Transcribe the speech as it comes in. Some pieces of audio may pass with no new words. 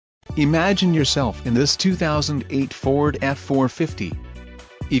Imagine yourself in this 2008 Ford F-450.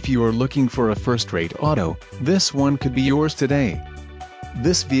 If you are looking for a first-rate auto, this one could be yours today.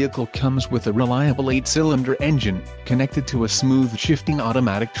 This vehicle comes with a reliable 8-cylinder engine, connected to a smooth shifting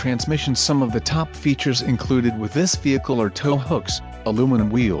automatic transmission. Some of the top features included with this vehicle are tow hooks, aluminum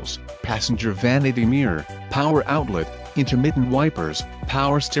wheels, passenger vanity mirror, power outlet, intermittent wipers,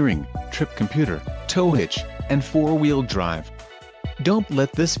 power steering, trip computer, tow hitch, and 4-wheel drive. Don't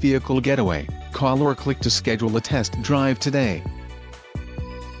let this vehicle get away. Call or click to schedule a test drive today.